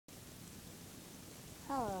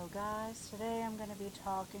Hello guys, today I'm going to be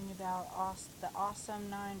talking about the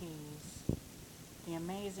awesome 90s, the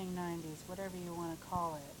amazing 90s, whatever you want to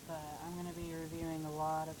call it, but I'm going to be reviewing a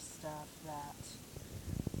lot of stuff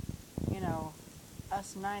that, you know,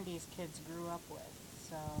 us 90s kids grew up with.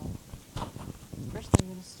 So, first I'm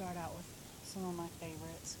going to start out with some of my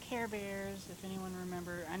favorites. Care Bears, if anyone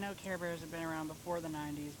remember, I know Care Bears have been around before the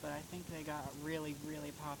 90s, but I think they got really,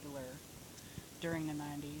 really popular during the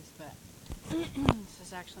 90s, but this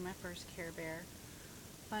is actually my first Care Bear.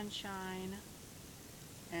 Sunshine,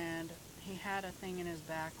 and he had a thing in his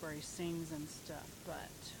back where he sings and stuff, but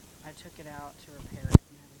I took it out to repair it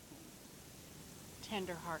and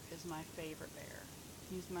everything. Tenderheart is my favorite bear.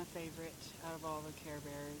 He's my favorite out of all the Care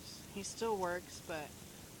Bears. He still works, but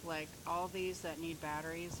like all these that need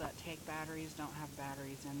batteries, that take batteries, don't have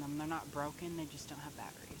batteries in them. They're not broken, they just don't have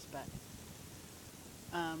batteries. But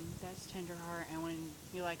that's Tenderheart, and when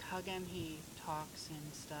you like hug him, he talks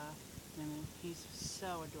and stuff. And he's so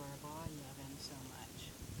adorable. I love him so much.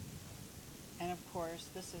 And of course,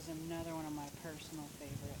 this is another one of my personal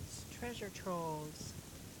favorites, Treasure Trolls.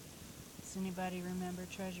 Does anybody remember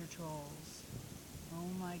Treasure Trolls? Oh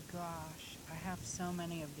my gosh, I have so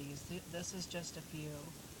many of these. This is just a few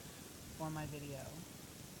for my video.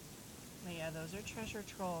 But yeah, those are Treasure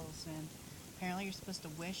Trolls, and apparently you're supposed to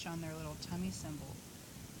wish on their little tummy symbol.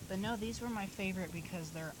 But no, these were my favorite because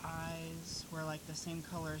their eyes were like the same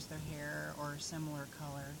color as their hair, or similar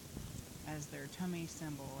color as their tummy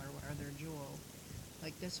symbol or their jewel.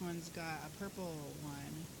 Like this one's got a purple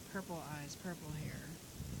one, purple eyes, purple hair.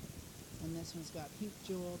 And this one's got pink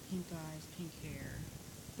jewel, pink eyes, pink hair.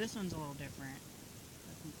 This one's a little different.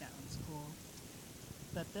 I think that one's cool.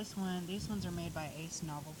 But these ones are made by Ace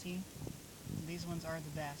Novelty. These ones are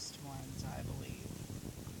the best ones, I believe.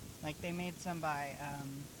 Like they made some by,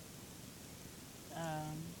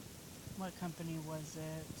 what company was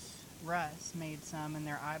it? Russ made some, and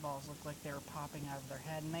their eyeballs looked like they were popping out of their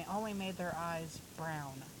head, and they only made their eyes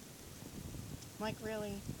brown. Like,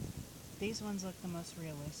 really? These ones look the most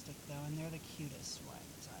realistic, though, and they're the cutest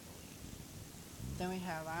ones, I believe. Then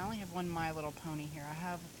I only have one My Little Pony here. I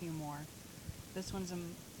have a few more. This one's a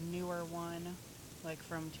newer one, like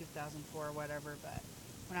from 2004 or whatever, but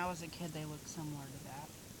when I was a kid, they looked similar to that.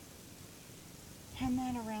 And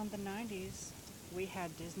then around the 90s, we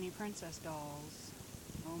had Disney princess dolls.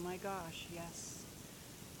 Oh my gosh, yes.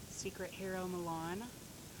 Secret Hero Milan.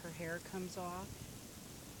 Her hair comes off,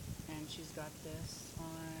 and she's got this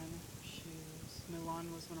on.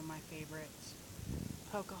 Milan was one of my favorites.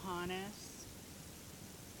 Pocahontas.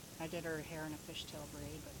 I did her hair in a fishtail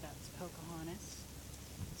braid, but that's Pocahontas.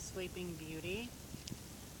 Sleeping Beauty.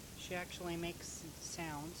 She actually makes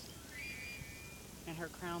sounds, and her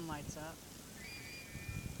crown lights up.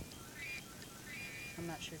 I'm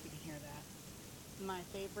not sure if you can hear that. My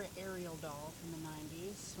favorite Ariel doll from the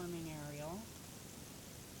 90s, Swimming Ariel.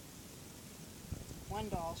 One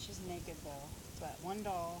doll, she's naked though, but one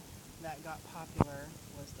doll that got popular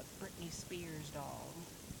was the Britney Spears doll.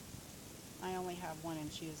 I only have one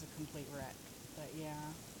and she is a complete wreck, but yeah.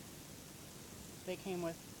 They came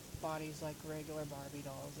with bodies like regular Barbie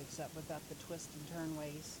dolls, except without the twist and turn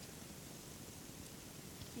waist.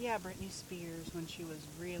 Yeah, Britney Spears when she was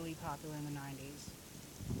really popular in the 90s.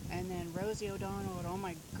 And then Rosie O'Donnell, oh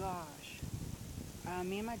my gosh.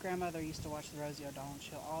 Me and my grandmother used to watch the Rosie O'Donnell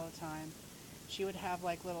show all the time. She would have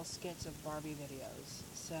like little skits of Barbie videos.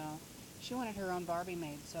 So she wanted her own Barbie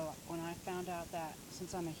made. So when I found out that,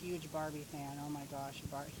 since I'm a huge Barbie fan, oh my gosh,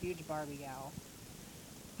 huge Barbie gal,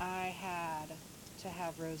 I had to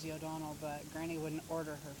have Rosie O'Donnell, but Granny wouldn't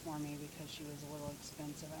order her for me because she was a little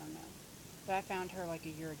expensive, I don't know. But I found her like a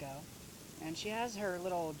year ago. And she has her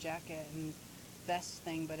little jacket and vest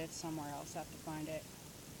thing, but it's somewhere else. I have to find it.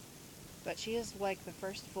 But she is like the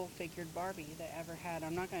first full-figured Barbie they ever had.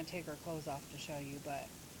 I'm not going to take her clothes off to show you, but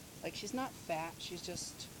like she's not fat, she's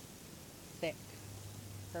just thick.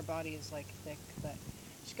 Her body is like thick, but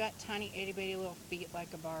she's got tiny itty-bitty little feet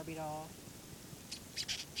like a Barbie doll.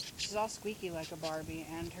 She's all squeaky like a Barbie,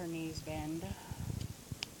 and her knees bend.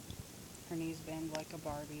 Her knees bend like a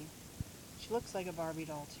Barbie. She looks like a Barbie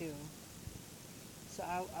doll too. So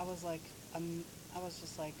I was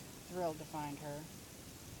just like thrilled to find her.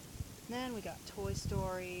 Then we got Toy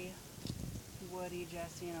Story, Woody,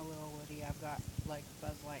 Jessie, and a little Woody. I've got like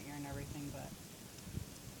Buzz Lightyear and everything, but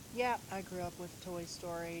yeah, I grew up with Toy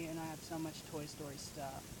Story, and I have so much Toy Story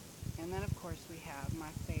stuff. And then of course we have my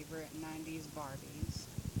favorite 90s Barbies.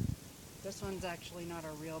 This one's actually not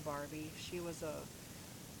a real Barbie. She was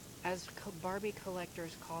as Barbie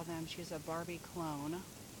collectors call them, she's a Barbie clone.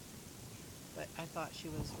 But I thought she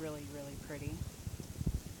was really, really pretty.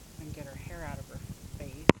 And get her hair out of her face.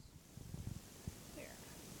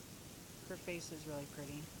 Her face is really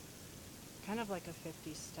pretty. Kind of like a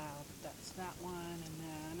 50s style. That's that one. And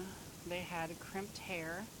then they had crimped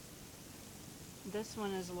hair. This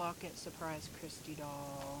one is Locket Surprise Christy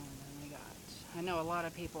doll. And then we got, I know a lot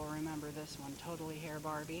of people remember this one, Totally Hair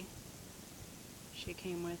Barbie. She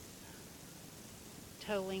came with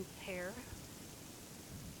toe-length hair.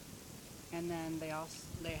 And then they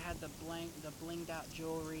had the blinged out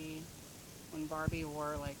jewelry when Barbie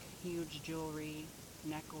wore like huge jewelry,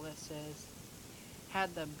 necklaces.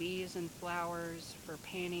 Had the bees and flowers for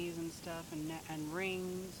panties and stuff, and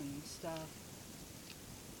rings and stuff.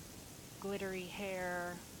 Glittery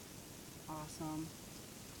hair. Awesome.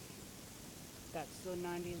 That's the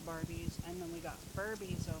 90s Barbies. And then we got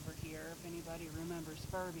Furbies over here. If anybody remembers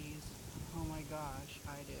Furbies. Oh my gosh,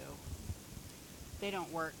 I do. They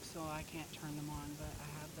don't work, so I can't turn them on, but I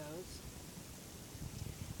have those.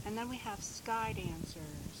 And then we have Sky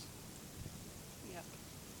Dancers. Yep.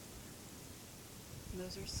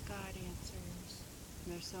 Those are Sky Dancers.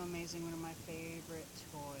 They're so amazing. One of my favorite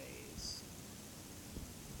toys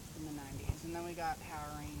from the 90s. And then we got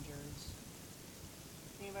Power Rangers.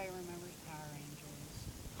 Anybody remembers Power Rangers?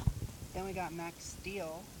 Then we got Max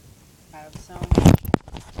Steel. I have so much.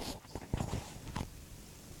 Oops.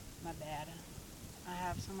 My bad. I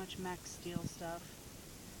have so much Max Steel stuff.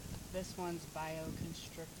 This one's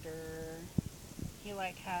Bioconstrictor. He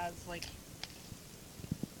has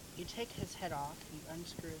you take his head off, you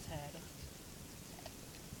unscrew his head,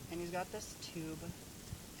 and he's got this tube,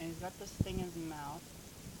 and he's got this thing in his mouth,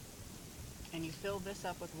 and you fill this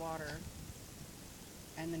up with water,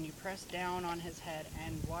 and then you press down on his head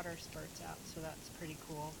and water spurts out, so that's pretty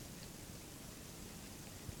cool.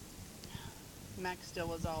 Max Steel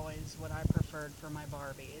was always what I preferred for my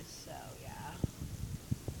Barbies, so yeah.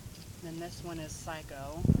 Then this one is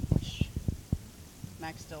Psycho, which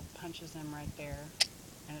Max Steel punches him right there,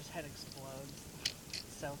 and his head explodes.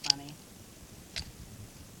 It's so funny.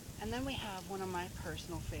 And then we have one of my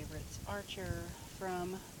personal favorites, Archer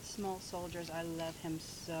from Small Soldiers. I love him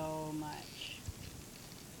so much.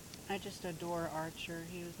 I just adore Archer.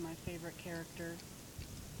 He was my favorite character.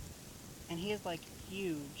 And he is like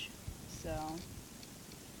huge, so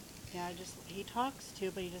yeah, he talks too,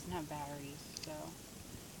 but he doesn't have batteries, so.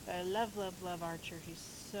 But I love, love, love Archer. He's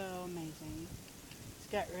so amazing. He's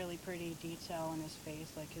got really pretty detail in his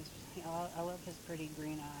face, like I love his pretty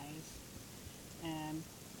green eyes, and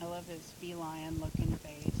I love his feline looking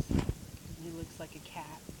face. He looks like a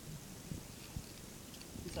cat.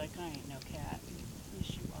 He's like, I ain't no cat.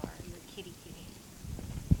 Yes, you are. You're a kitty kitty.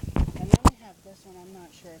 And then we have this one. I'm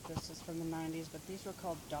not sure if this is from the 90s, but these were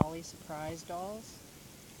called Dolly Surprise dolls.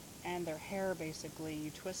 And their hair, basically,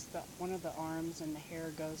 you twist one of the arms and the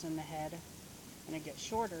hair goes in the head, and it gets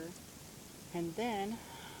shorter, and then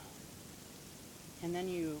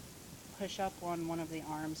you push up on one of the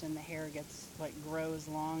arms and the hair grows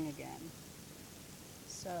long again.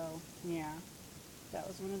 So yeah, that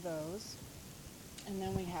was one of those. And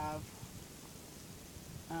then we have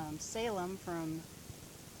Salem from,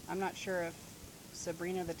 I'm not sure if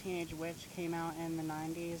Sabrina the Teenage Witch came out in the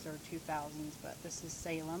 90s or 2000s, but this is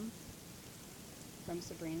Salem from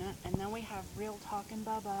Sabrina. And then we have Real Talkin'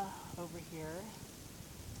 Bubba over here.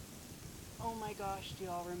 Oh my gosh, do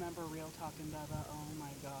y'all remember Real Talkin' Bubba? Oh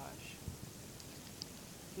my gosh.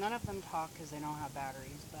 None of them talk because they don't have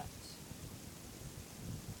batteries, but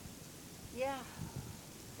yeah,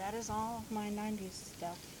 that is all of my 90s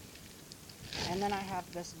stuff. And then I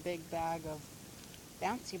have this big bag of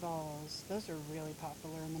bouncy balls. Those are really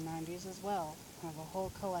popular in the 90s as well. I have a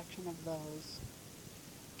whole collection of those.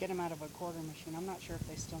 Get them out of a quarter machine. I'm not sure if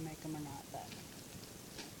they still make them or not, but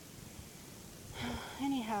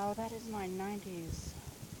anyhow, that is my 90s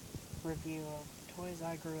review of toys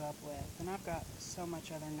I grew up with. And I've got so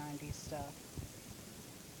much other 90s stuff.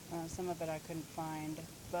 Some of it I couldn't find,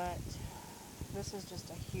 but this is just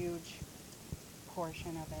a huge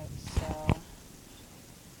portion of it. So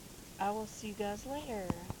I will see you guys later,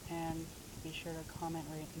 and be sure to comment,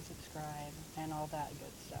 rate, and subscribe, and all that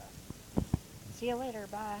good stuff. See you later.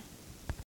 Bye.